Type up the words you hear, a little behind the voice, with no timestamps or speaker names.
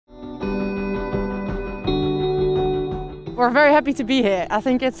we're very happy to be here. I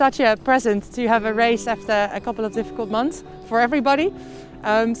think it's such a present to have a race after a couple of difficult months for everybody.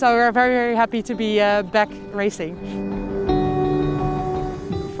 So we're very, very happy to be back racing.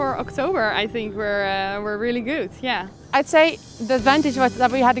 For October, I think we're really good. Yeah. I'd say the advantage was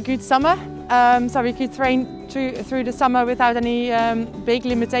that we had a good summer, so we could train through the summer without any big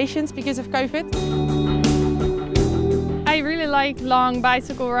limitations because of COVID. I really like long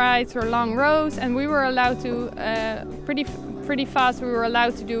bicycle rides or long rows, and we were allowed to pretty fast. We were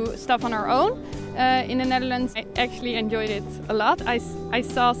allowed to do stuff on our own in the Netherlands. I actually enjoyed it a lot. I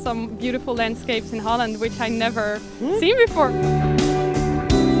saw some beautiful landscapes in Holland, which I never seen before.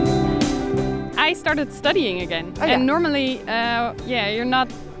 I started studying again, and normally,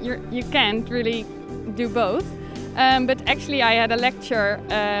 you can't really do both. But actually, I had a lecture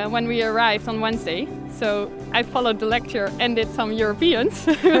when we arrived on Wednesday, so I followed the lecture and did some Europeans.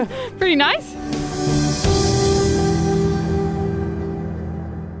 Pretty nice.